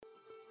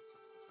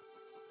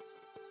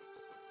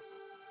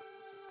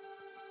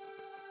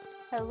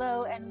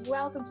Hello and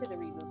welcome to the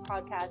Reboot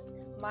Podcast.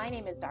 My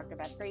name is Dr.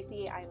 Beth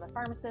Gracie. I am a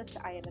pharmacist.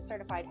 I am a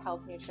certified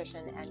health,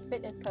 nutrition, and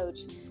fitness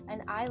coach,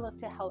 and I look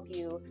to help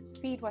you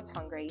feed what's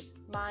hungry,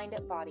 mind,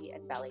 body,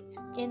 and belly.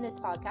 In this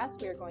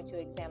podcast, we are going to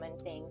examine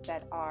things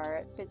that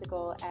are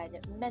physical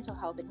and mental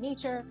health in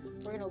nature.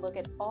 We're going to look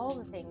at all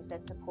the things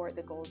that support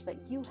the goals that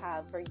you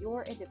have for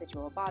your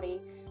individual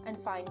body and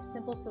find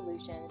simple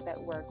solutions that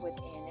work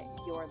within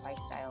your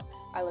lifestyle.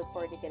 I look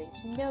forward to getting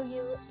to know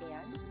you,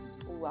 and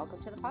welcome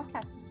to the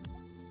podcast.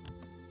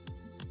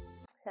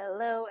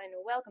 Hello and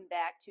welcome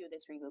back to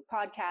this Reboot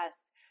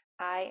Podcast.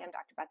 I am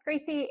Dr. Beth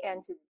Gracie,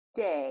 and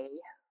today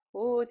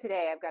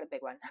I've got a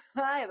big one.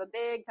 I have a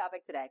big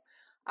topic today.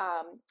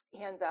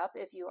 Hands up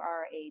if you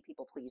are a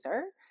people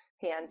pleaser.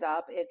 Hands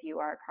up if you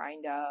are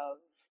kind of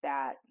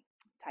that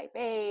type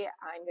A.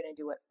 I'm going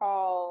to do it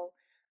all.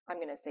 I'm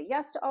going to say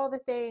yes to all the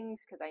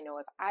things because I know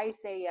if I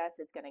say yes,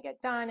 it's going to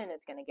get done and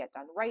it's going to get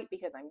done right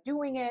because I'm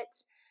doing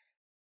it.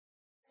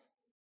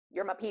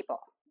 You're my people.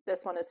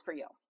 This one is for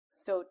you.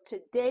 So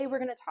today we're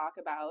going to talk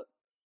about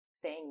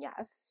saying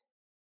yes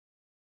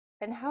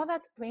and how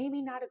that's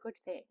maybe not a good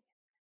thing.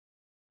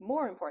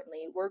 More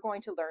importantly, we're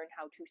going to learn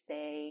how to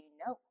say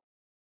no.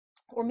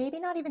 Or maybe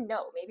not even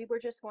no. Maybe we're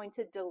just going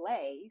to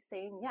delay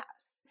saying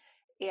yes.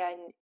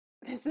 And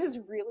this is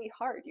really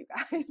hard, you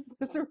guys.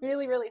 It's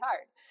really, really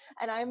hard.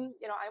 And I'm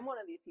one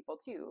of these people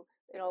too.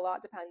 A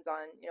lot depends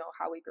on,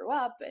 how we grew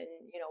up and,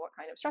 what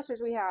kind of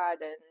stressors we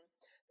had and,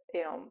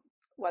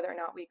 whether or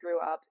not we grew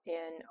up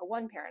in a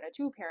one parent, a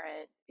two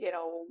parent,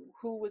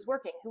 who was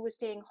working, who was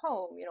staying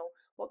home,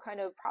 what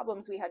kind of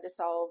problems we had to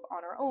solve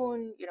on our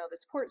own, the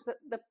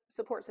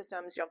support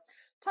systems,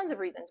 tons of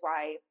reasons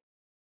why,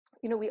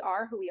 we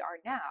are who we are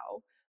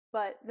now.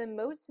 But the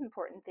most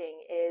important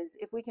thing is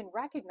if we can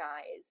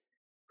recognize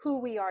who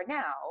we are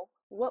now,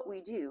 what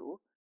we do,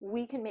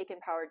 we can make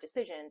empowered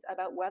decisions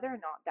about whether or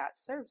not that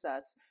serves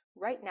us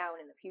right now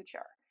and in the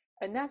future.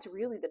 And that's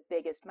really the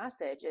biggest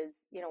message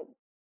is,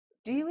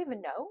 do you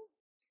even know?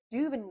 Do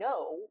you even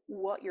know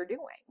what you're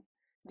doing?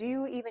 Do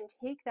you even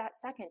take that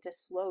second to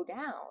slow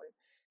down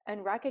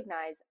and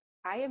recognize,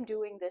 I am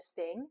doing this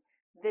thing.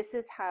 This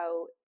is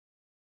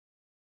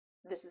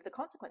the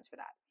consequence for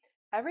that.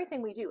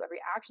 Everything we do, every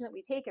action that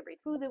we take, every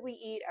food that we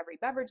eat, every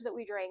beverage that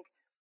we drink,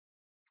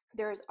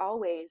 there is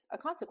always a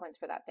consequence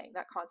for that thing.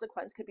 That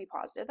consequence could be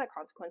positive, that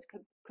consequence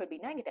could be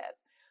negative,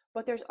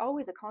 but there's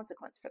always a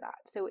consequence for that.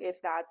 So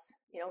if that's,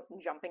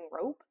 jumping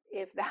rope,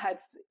 if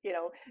that's,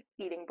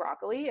 eating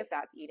broccoli, if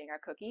that's eating a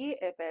cookie,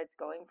 if it's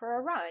going for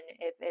a run,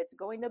 if it's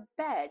going to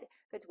bed,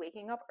 if it's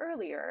waking up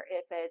earlier,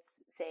 if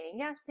it's saying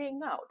yes, saying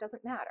no, it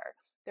doesn't matter.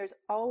 There's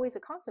always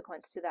a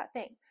consequence to that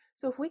thing.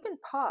 So if we can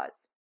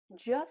pause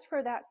just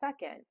for that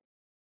second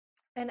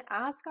and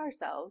ask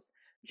ourselves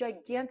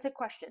gigantic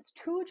questions,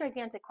 two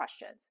gigantic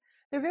questions.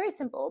 They're very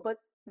simple, but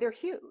they're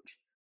huge.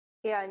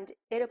 And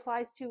it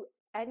applies to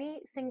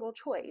any single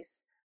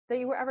choice that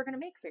you were ever going to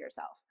make for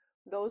yourself.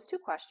 Those two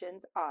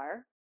questions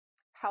are,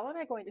 how am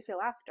I going to feel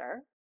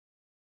after?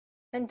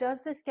 And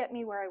does this get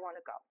me where I want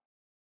to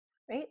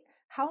go? Right?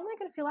 How am I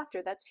going to feel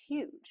after? That's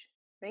huge,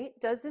 right?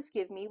 Does this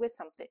give me with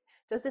something?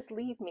 Does this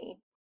leave me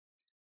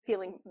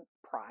feeling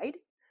pride?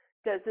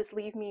 Does this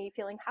leave me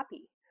feeling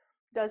happy?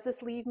 Does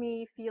this leave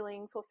me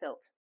feeling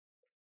fulfilled?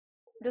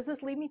 Does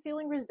this leave me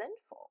feeling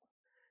resentful?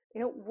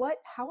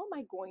 How am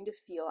I going to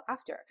feel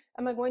after?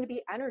 Am I going to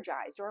be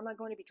energized or am I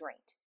going to be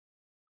drained?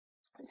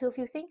 So if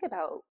you think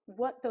about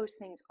what those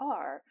things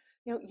are,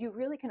 you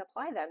really can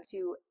apply them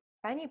to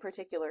any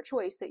particular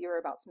choice that you're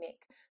about to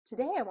make.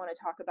 Today, I want to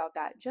talk about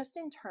that just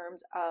in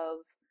terms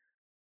of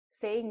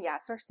saying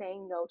yes or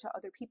saying no to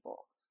other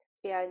people.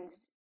 And,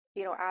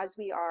 as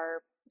we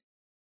are,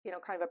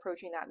 kind of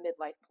approaching that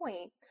midlife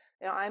point,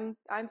 I'm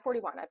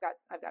 41.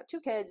 I've got two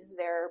kids.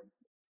 They're,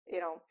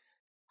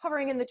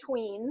 hovering in the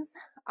tweens.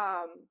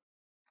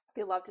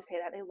 They love to say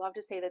that. They love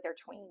to say that they're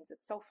tweens.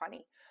 It's so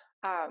funny.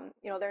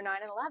 They're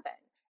 9 and 11.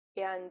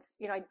 And,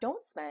 I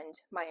don't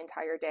spend my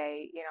entire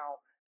day, not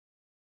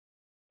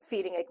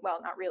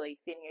really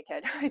feeding a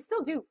kid. I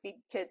still do feed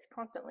kids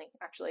constantly,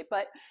 actually.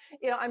 But,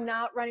 I'm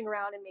not running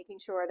around and making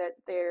sure that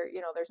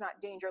there's not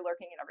danger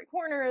lurking in every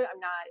corner. I'm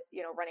not,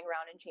 running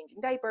around and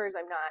changing diapers.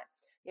 I'm not,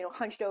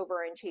 hunched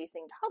over and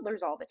chasing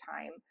toddlers all the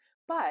time.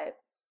 But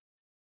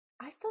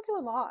I still do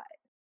a lot,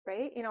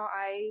 right?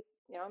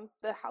 I'm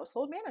the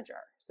household manager.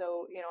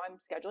 So, I'm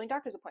scheduling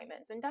doctor's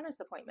appointments and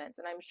dentist appointments,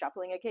 and I'm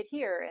shuffling a kid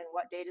here. And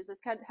what day does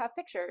this kid have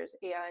pictures?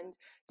 And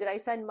did I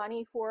send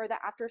money for the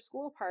after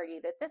school party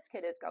that this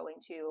kid is going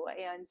to?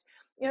 And,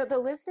 the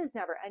list is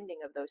never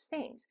ending of those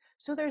things.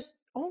 So there's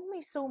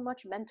only so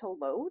much mental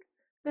load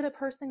that a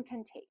person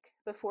can take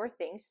before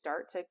things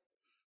start to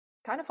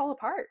kind of fall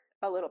apart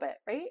a little bit,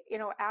 right?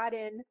 Add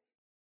in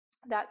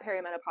that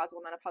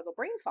perimenopausal, menopausal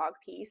brain fog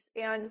piece,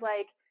 and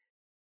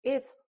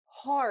it's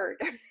hard.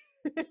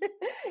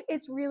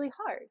 It's really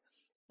hard.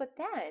 But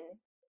then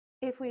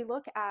if we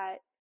look at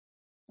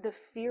the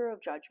fear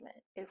of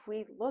judgment, if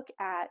we look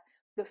at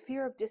the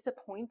fear of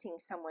disappointing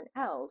someone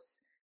else,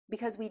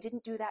 because we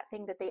didn't do that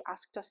thing that they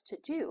asked us to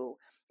do.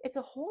 It's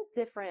a whole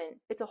different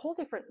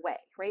way,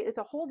 right? It's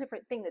a whole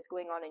different thing that's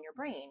going on in your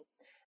brain.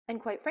 And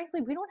quite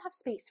frankly, we don't have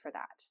space for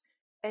that.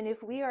 And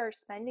if we are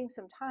spending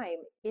some time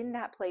in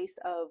that place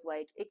of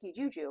like icky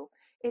juju,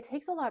 it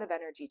takes a lot of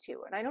energy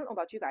too. And I don't know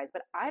about you guys,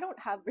 but I don't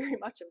have very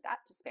much of that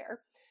to spare.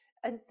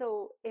 And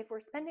so if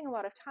we're spending a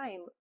lot of time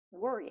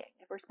worrying,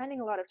 if we're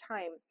spending a lot of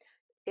time,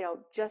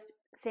 just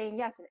saying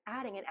yes and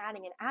adding and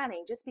adding and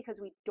adding just because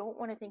we don't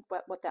want to think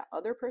what that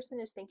other person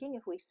is thinking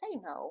if we say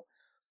no,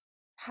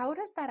 how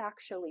does that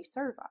actually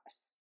serve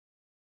us?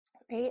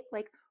 Right?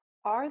 Like,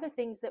 are the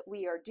things that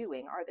we are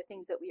doing, are the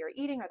things that we are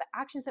eating, are the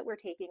actions that we're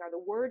taking, are the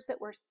words that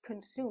we're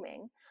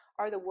consuming,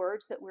 are the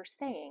words that we're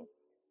saying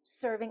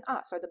serving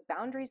us? Are the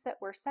boundaries that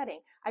we're setting?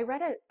 I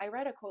read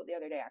a quote the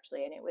other day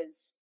actually, and it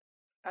was,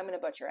 I'm going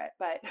to butcher it,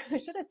 but I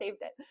should have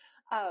saved it.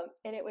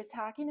 And it was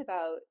talking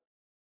about,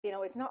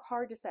 it's not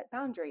hard to set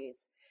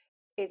boundaries.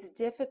 It's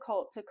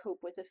difficult to cope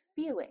with the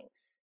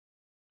feelings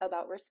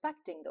about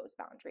respecting those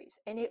boundaries.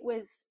 And it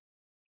was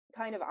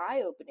kind of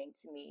eye-opening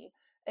to me,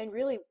 and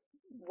really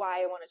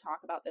why I want to talk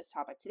about this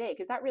topic today,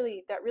 because that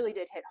really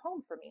did hit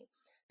home for me,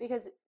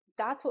 because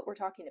that's what we're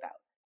talking about.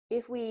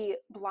 If we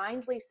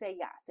blindly say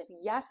yes, if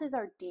yes is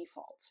our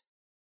default,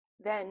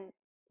 then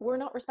we're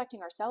not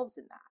respecting ourselves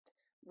in that.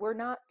 We're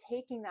not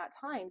taking that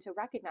time to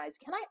recognize,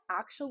 can I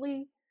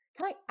actually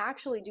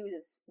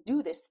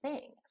do this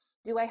thing?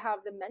 Do I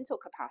have the mental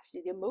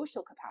capacity, the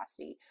emotional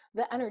capacity,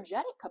 the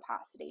energetic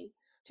capacity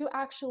to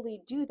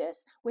actually do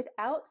this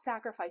without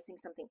sacrificing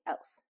something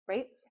else,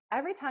 right?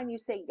 Every time you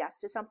say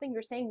yes to something,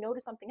 you're saying no to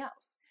something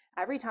else.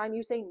 Every time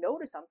you say no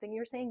to something,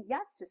 you're saying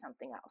yes to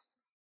something else.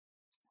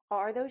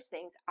 Are those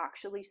things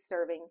actually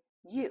serving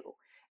you?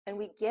 And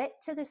we get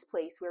to this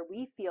place where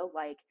we feel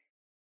like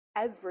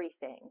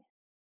everything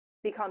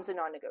becomes a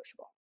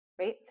non-negotiable,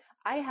 right?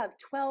 I have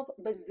 12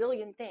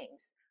 bazillion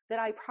things that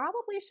I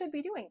probably should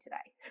be doing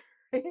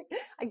today.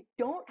 I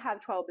don't have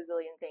 12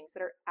 bazillion things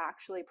that are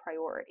actually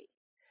priority.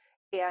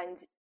 And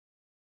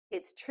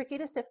it's tricky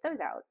to sift those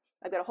out.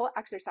 I've got a whole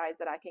exercise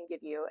that I can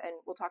give you, and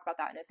we'll talk about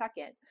that in a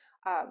second.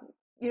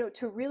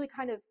 To really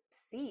kind of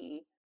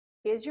see,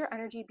 is your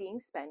energy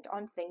being spent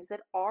on things that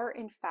are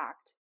in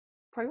fact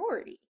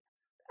priority?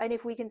 And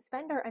if we can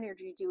spend our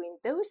energy doing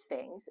those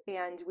things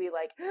and we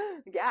like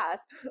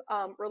gasp,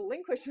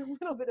 relinquish a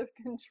little bit of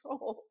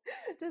control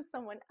to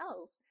someone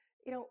else,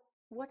 you know,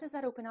 what does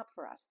that open up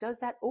for us? Does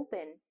that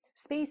open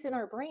space in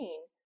our brain?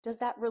 Does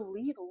that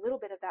relieve a little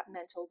bit of that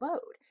mental load?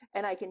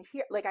 And I can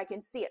hear, like, I can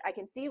see it. I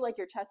can see like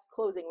your chest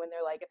closing when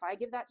they're like, if I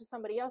give that to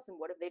somebody else, and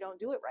what if they don't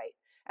do it right?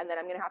 And then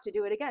I'm going to have to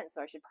do it again.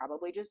 So I should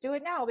probably just do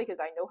it now because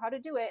I know how to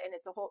do it. And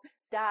it's a whole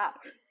stop.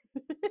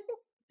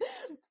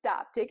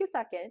 Stop. Take a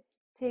second,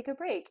 take a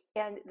break.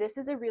 And this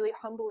is a really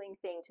humbling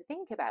thing to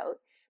think about,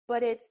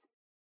 but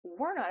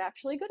we're not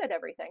actually good at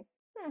everything.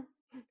 Hmm.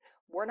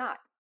 We're not.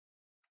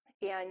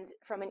 And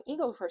from an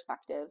ego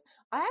perspective,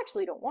 I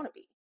actually don't want to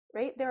be,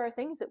 right? There are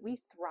things that we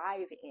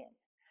thrive in.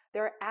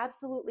 There are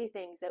absolutely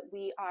things that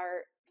we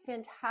are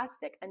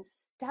fantastic and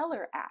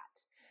stellar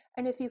at.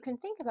 And if you can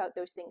think about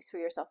those things for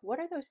yourself, what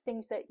are those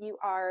things that you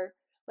are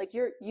like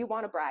you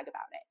want to brag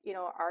about it?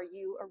 Are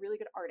you a really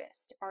good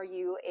artist? Are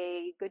you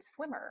a good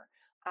swimmer?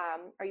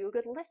 Are you a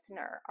good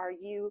listener?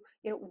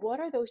 What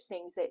are those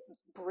things that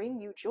bring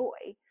you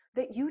joy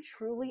that you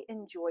truly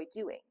enjoy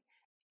doing?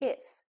 If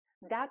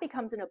that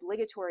becomes an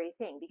obligatory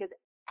thing, because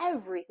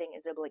everything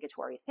is an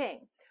obligatory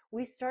thing,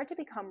 we start to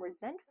become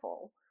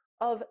resentful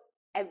of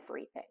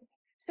everything.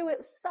 So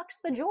it sucks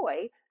the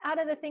joy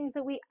out of the things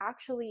that we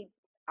actually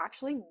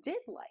did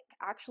like,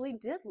 actually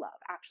did love,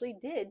 actually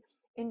did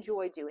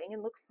enjoy doing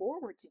and look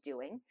forward to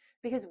doing,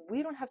 because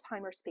we don't have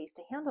time or space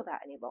to handle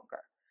that any longer.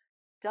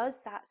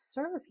 Does that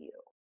serve you?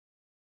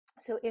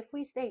 So if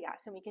we say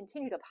yes and we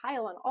continue to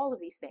pile on all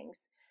of these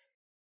things,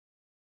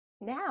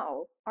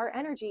 now our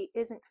energy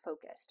isn't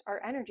focused.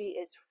 Our energy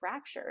is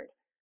fractured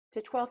to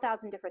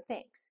 12,000 different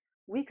things.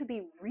 We could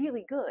be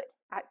really good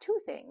at two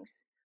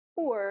things,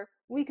 or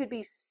we could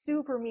be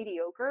super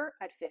mediocre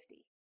at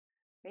 50,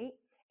 right?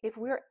 If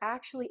we're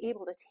actually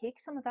able to take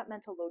some of that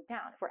mental load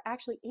down, if we're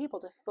actually able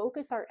to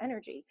focus our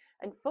energy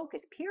and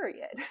focus,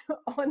 period,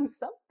 on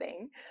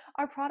something,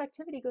 our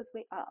productivity goes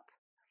way up.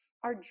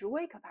 Our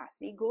joy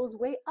capacity goes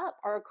way up.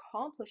 Our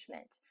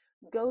accomplishment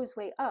goes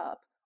way up.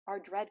 Our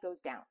dread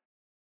goes down.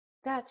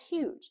 That's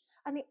huge.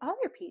 And the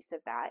other piece of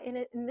that,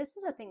 and this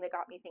is a thing that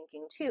got me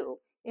thinking too.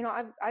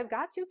 I've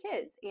got two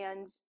kids,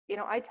 and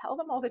I tell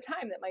them all the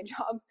time that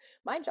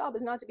my job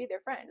is not to be their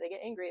friend. They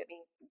get angry at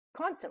me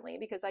constantly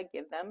because I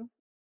give them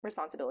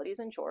responsibilities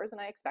and chores, and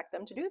I expect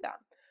them to do them.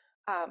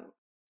 Um,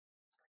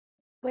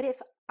 but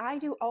if I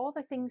do all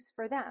the things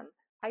for them,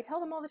 I tell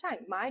them all the time,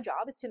 my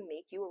job is to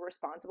make you a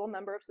responsible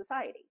member of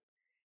society.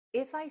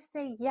 If I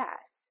say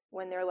yes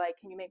when they're like,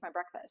 can you make my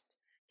breakfast?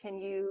 Can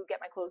you get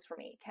my clothes for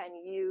me? Can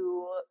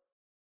you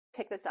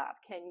pick this up?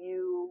 Can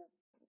you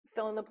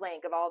fill in the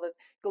blank of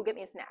go get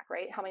me a snack,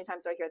 right? How many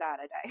times do I hear that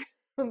a day?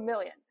 A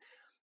million.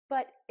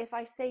 But if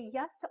I say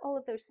yes to all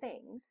of those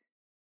things,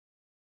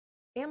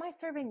 Am I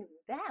serving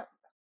them?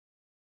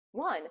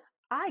 One,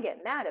 I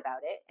get mad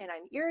about it and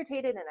I'm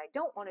irritated and I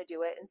don't want to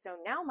do it. And so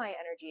now my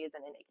energy is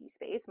in an icky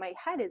space. My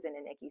head is in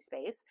an icky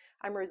space.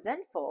 I'm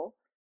resentful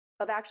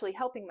of actually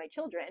helping my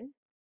children.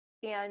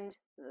 And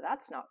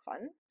that's not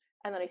fun.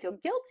 And then I feel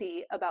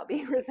guilty about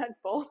being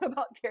resentful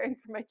about caring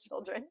for my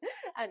children.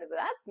 And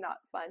that's not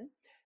fun.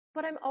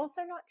 But I'm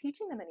also not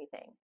teaching them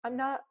anything. I'm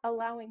not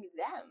allowing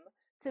them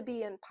to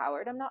be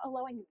empowered. I'm not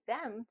allowing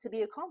them to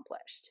be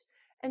accomplished.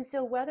 And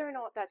so whether or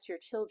not that's your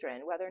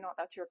children, whether or not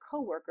that's your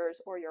coworkers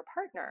or your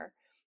partner,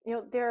 you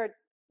know,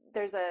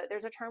 there's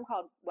a term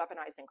called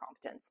weaponized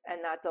incompetence,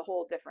 and that's a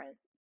whole different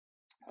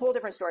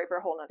story for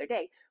a whole nother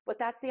day. But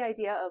that's the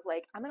idea of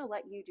like, I'm going to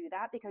let you do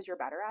that because you're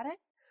better at it.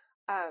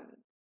 Um,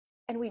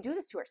 and we do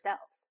this to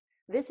ourselves.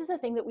 This is a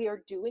thing that we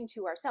are doing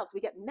to ourselves.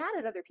 We get mad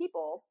at other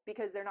people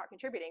because they're not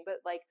contributing, but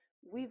like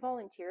we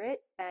volunteer it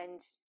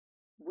and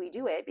we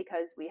do it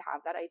because we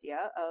have that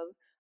idea of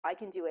I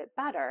can do it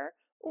better,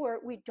 or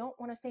we don't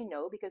want to say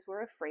no because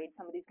we're afraid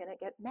somebody's going to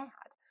get mad,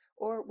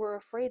 or we're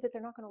afraid that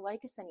they're not going to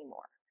like us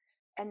anymore.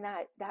 And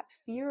that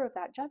fear of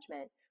that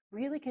judgment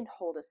really can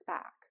hold us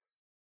back.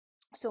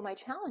 So my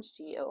challenge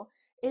to you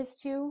is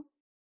to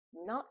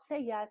not say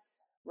yes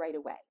right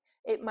away.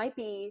 It might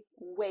be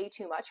way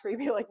too much for you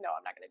to be like, no,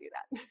 I'm not going to do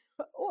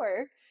that.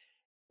 Or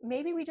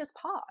maybe we just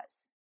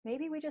pause.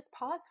 Maybe we just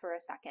pause for a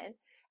second.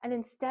 And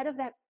instead of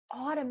that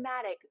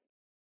automatic,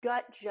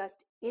 gut,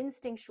 just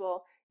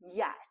instinctual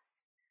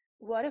yes,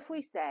 what if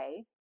we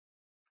say,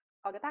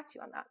 I'll get back to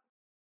you on that?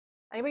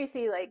 Anybody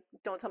see like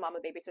Don't Tell Mom a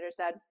Babysitter's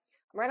Dead?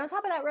 I'm right on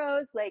top of that,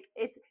 Rose. Like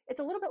it's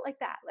a little bit like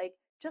that. Like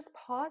just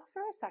pause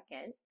for a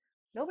second.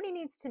 Nobody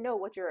needs to know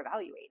what you're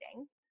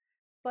evaluating,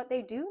 but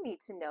they do need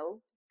to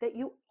know that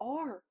you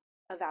are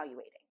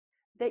evaluating,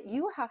 that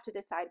you have to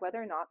decide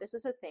whether or not this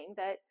is a thing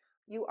that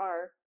you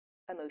are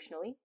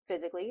emotionally,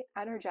 physically,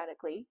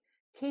 energetically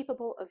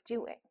capable of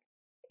doing.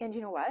 And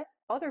you know what?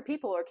 Other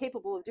people are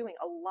capable of doing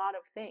a lot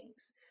of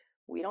things.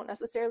 We don't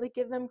necessarily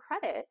give them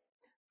credit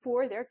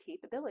for their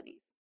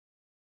capabilities.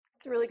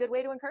 It's a really good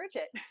way to encourage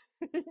it.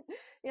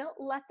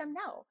 Let them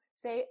know.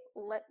 Say,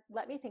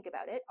 let me think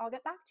about it. I'll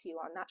get back to you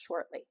on that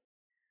shortly.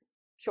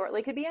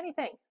 Shortly could be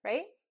anything,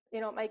 right?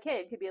 My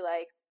kid could be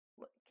like,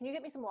 can you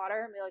get me some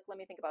water? And be like, let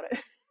me think about it.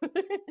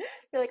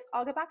 You're like,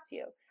 I'll get back to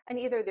you. And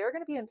either they're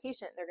going to be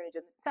impatient, they're going to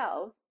do it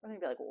themselves, or they're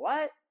going to be like,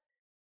 what?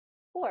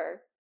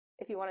 Or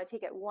if you want to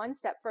take it one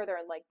step further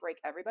and like break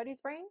everybody's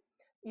brain,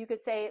 you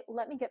could say,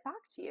 let me get back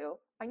to you.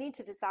 I need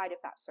to decide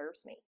if that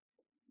serves me.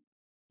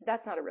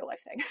 That's not a real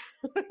life thing.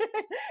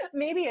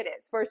 Maybe it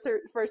is for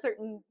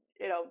certain,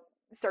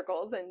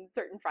 circles and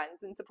certain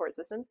friends and support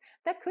systems.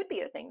 That could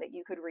be a thing that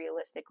you could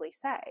realistically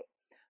say.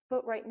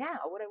 But right now,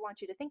 what I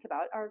want you to think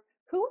about are,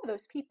 who are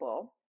those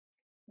people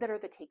that are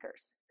the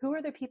takers? Who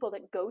are the people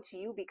that go to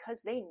you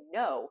because they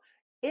know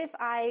if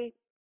I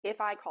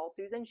call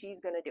Susan, she's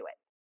going to do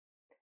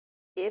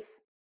it. If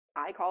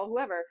I call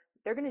whoever,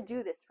 they're going to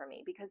do this for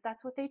me because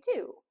that's what they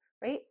do,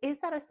 right? Is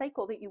that a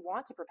cycle that you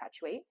want to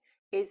perpetuate?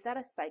 Is that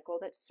a cycle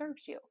that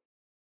serves you?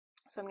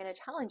 So I'm going to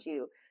challenge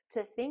you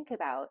to think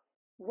about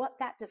what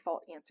that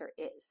default answer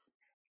is.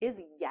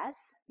 Is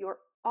yes your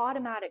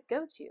automatic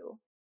go-to?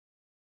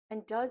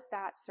 And does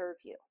that serve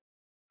you?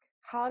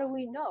 How do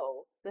we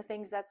know the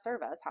things that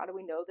serve us? How do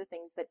we know the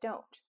things that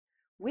don't?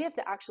 We have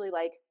to actually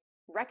like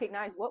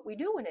recognize what we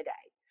do in a day.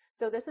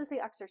 So this is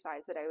the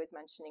exercise that I was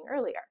mentioning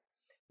earlier.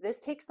 This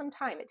takes some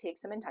time, it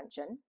takes some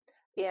intention,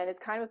 and it's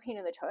kind of a pain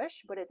in the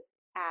tush, but it's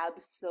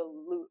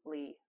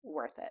absolutely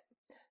worth it.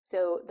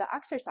 So the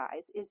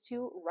exercise is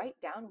to write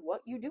down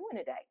what you do in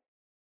a day.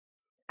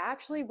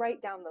 Actually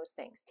write down those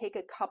things. Take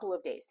a couple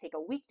of days, take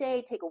a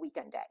weekday, take a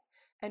weekend day,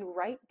 and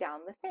write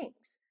down the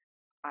things.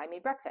 I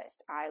made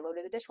breakfast. I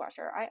loaded the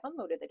dishwasher. I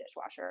unloaded the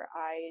dishwasher.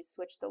 I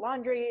switched the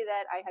laundry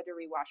that I had to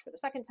rewash for the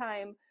second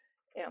time.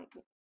 You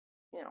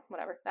know,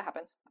 whatever, that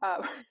happens.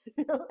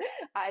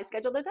 I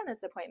scheduled a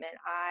dentist appointment.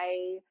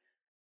 I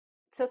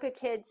took a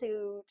kid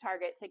to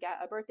Target to get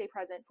a birthday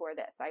present for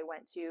this. I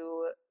went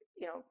to,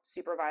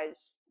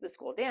 supervise the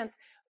school dance.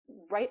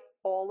 Write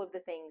all of the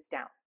things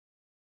down,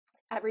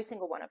 every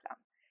single one of them.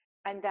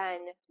 And then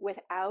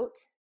without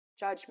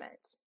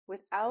judgment,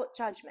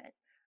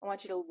 I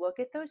want you to look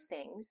at those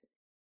things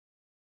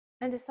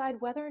and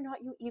decide whether or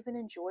not you even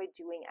enjoy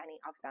doing any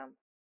of them,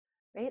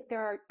 right?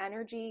 There are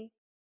energy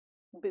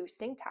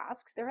boosting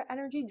tasks, there are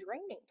energy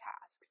draining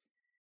tasks.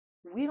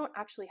 We don't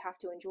actually have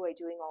to enjoy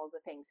doing all of the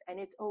things, and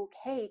it's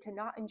okay to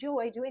not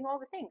enjoy doing all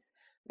the things.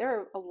 There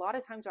are a lot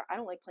of times where I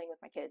don't like playing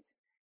with my kids,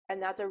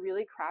 and that's a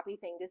really crappy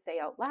thing to say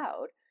out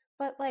loud,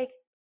 but like,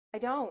 I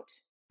don't.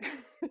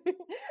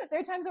 There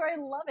are times where I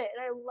love it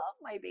and I love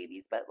my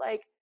babies, but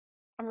like,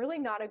 I'm really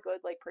not a good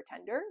like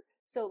pretender.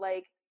 So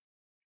like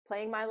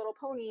playing My Little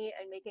Pony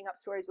and making up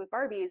stories with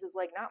Barbies is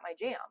like not my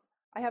jam.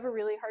 I have a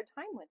really hard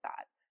time with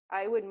that.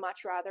 I would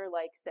much rather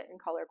like sit and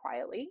color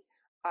quietly.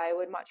 I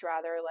would much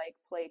rather like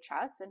play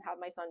chess and have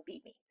my son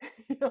beat me.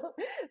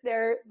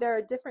 There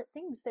are different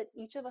things that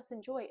each of us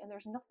enjoy, and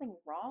there's nothing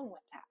wrong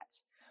with that.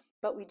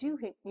 but we do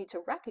need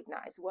to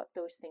recognize what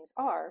those things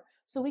are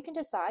so we can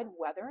decide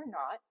whether or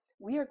not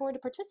we are going to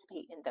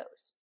participate in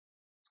those.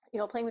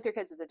 Playing with your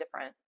kids is a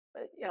different,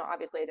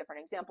 obviously a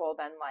different example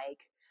than like,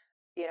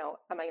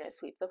 am I going to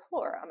sweep the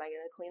floor? Am I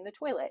going to clean the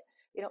toilet?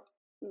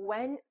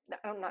 When,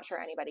 I'm not sure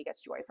anybody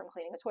gets joy from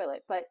cleaning a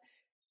toilet, but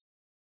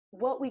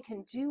what we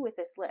can do with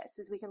this list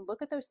is we can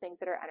look at those things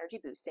that are energy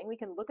boosting. We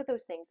can look at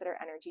those things that are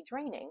energy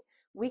draining.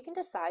 We can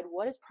decide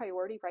what is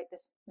priority right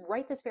this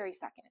very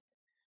second,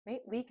 right?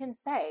 We can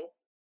say,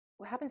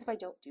 what happens if I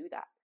don't do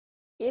that?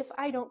 If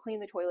I don't clean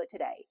the toilet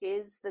today,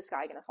 is the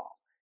sky going to fall?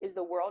 Is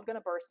the world going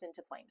to burst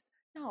into flames?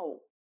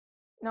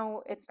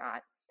 No, it's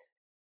not.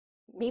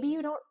 Maybe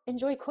you don't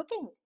enjoy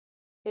cooking.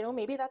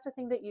 Maybe that's a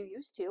thing that you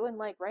used to, and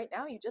like right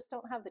now you just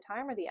don't have the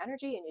time or the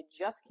energy and you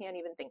just can't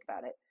even think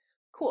about it.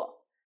 Cool.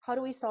 How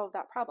do we solve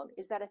that problem?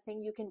 Is that a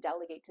thing you can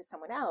delegate to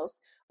someone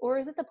else? Or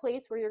is it the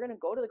place where you're going to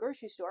go to the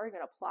grocery store, you're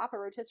going to plop a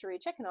rotisserie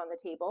chicken on the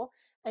table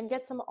and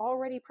get some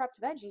already prepped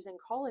veggies and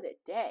call it a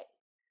day?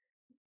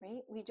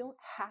 Right? We don't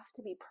have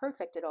to be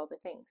perfect at all the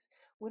things.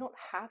 We don't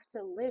have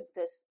to live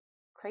this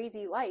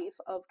crazy life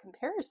of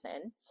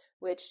comparison,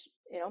 which,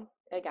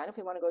 again, if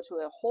we want to go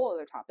to a whole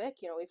other topic,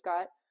 we've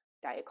got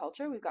diet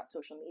culture, we've got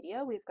social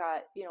media, we've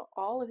got,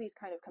 all of these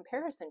kind of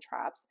comparison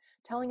traps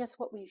telling us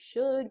what we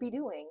should be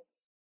doing.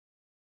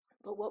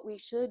 But what we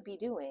should be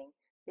doing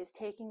is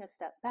taking a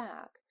step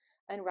back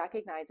and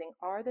recognizing,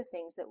 are the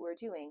things that we're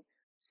doing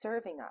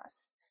serving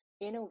us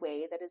in a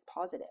way that is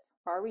positive?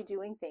 Are we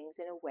doing things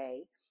in a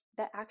way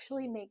that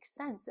actually makes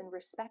sense and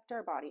respect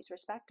our bodies,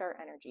 respect our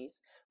energies,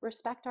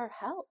 respect our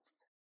health?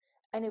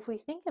 And if we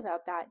think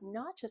about that,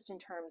 not just in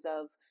terms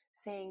of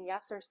saying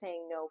yes or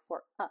saying no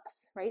for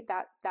us, right?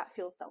 That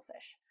feels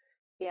selfish.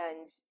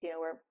 And,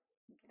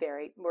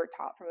 we're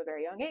taught from a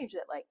very young age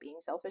that like being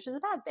selfish is a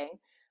bad thing.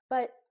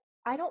 But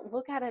I don't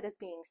look at it as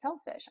being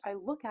selfish. I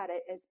look at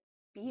it as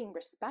being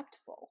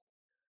respectful.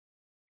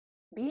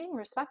 Being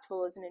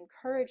respectful is an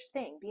encouraged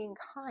thing. Being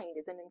kind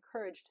is an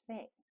encouraged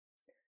thing.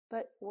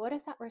 But what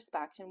if that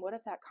respect and what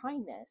if that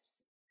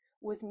kindness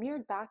was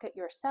mirrored back at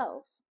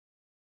yourself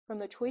from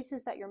the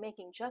choices that you're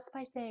making just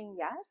by saying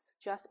yes,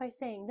 just by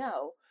saying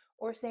no,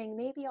 or saying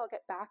maybe I'll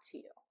get back to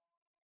you?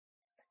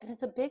 And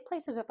it's a big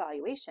place of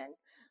evaluation,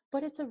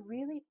 but it's a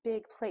really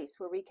big place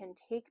where we can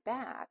take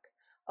back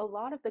a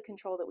lot of the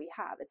control that we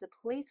have. It's a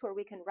place where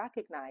we can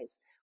recognize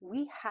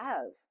we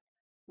have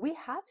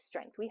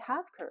strength, we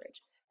have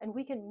courage, and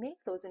we can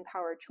make those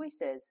empowered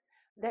choices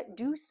that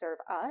do serve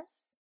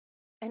us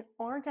and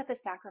aren't at the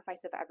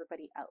sacrifice of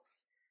everybody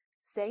else.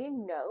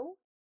 Saying no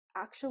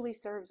actually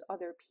serves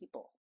other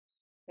people,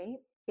 right?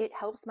 It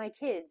helps my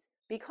kids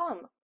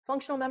become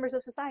functional members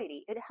of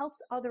society. It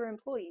helps other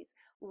employees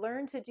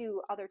learn to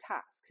do other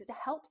tasks. It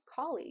helps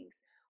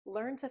colleagues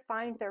learn to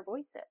find their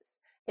voices.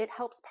 It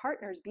helps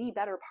partners be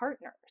better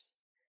partners.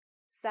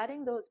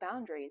 Setting those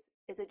boundaries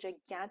is a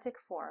gigantic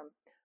form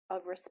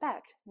of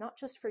respect, not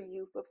just for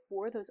you, but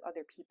for those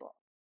other people.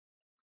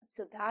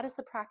 So that is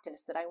the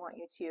practice that I want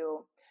you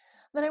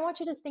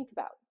to think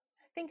about.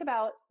 Think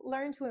about,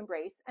 learn to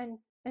embrace, and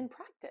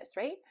practice,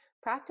 right?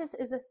 Practice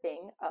is a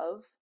thing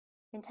of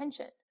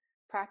intention.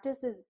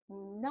 Practice is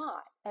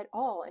not at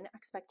all an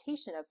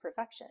expectation of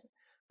perfection.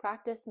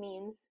 Practice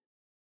means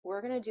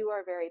we're going to do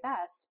our very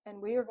best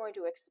and we are going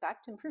to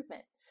expect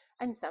improvement.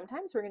 And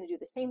sometimes we're going to do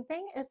the same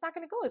thing and it's not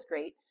going to go as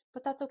great,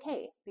 but that's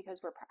okay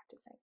because we're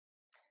practicing.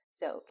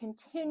 So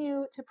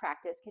continue to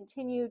practice,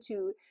 continue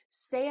to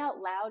say out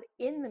loud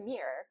in the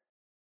mirror,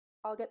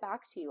 I'll get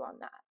back to you on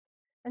that,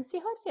 and see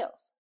how it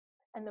feels.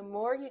 And the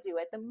more you do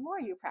it, the more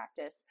you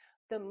practice,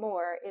 the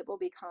more it will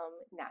become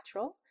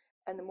natural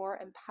and the more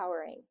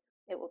empowering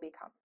it will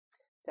become.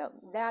 So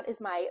that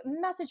is my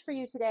message for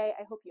you today.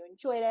 I hope you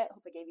enjoyed it. I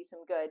hope I gave you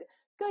some good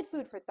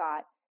food for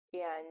thought.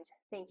 And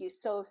thank you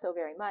so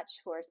very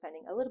much for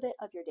spending a little bit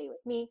of your day with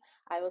me.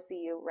 I will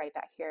see you right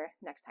back here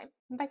next time.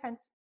 Bye,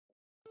 friends.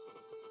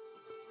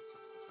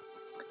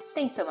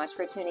 Thanks so much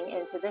for tuning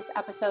into this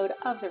episode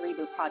of the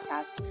Reboot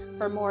Podcast.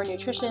 For more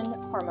nutrition,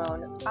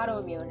 hormone,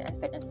 autoimmune, and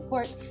fitness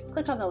support,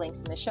 click on the links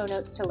in the show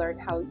notes to learn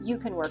how you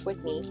can work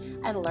with me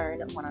and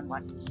learn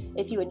one-on-one.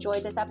 If you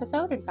enjoyed this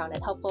episode and found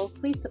it helpful,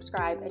 please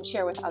subscribe and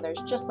share with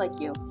others just like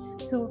you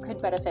who could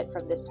benefit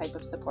from this type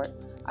of support.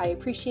 I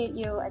appreciate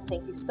you and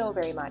thank you so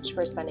very much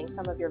for spending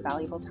some of your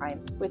valuable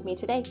time with me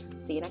today.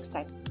 See you next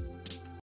time.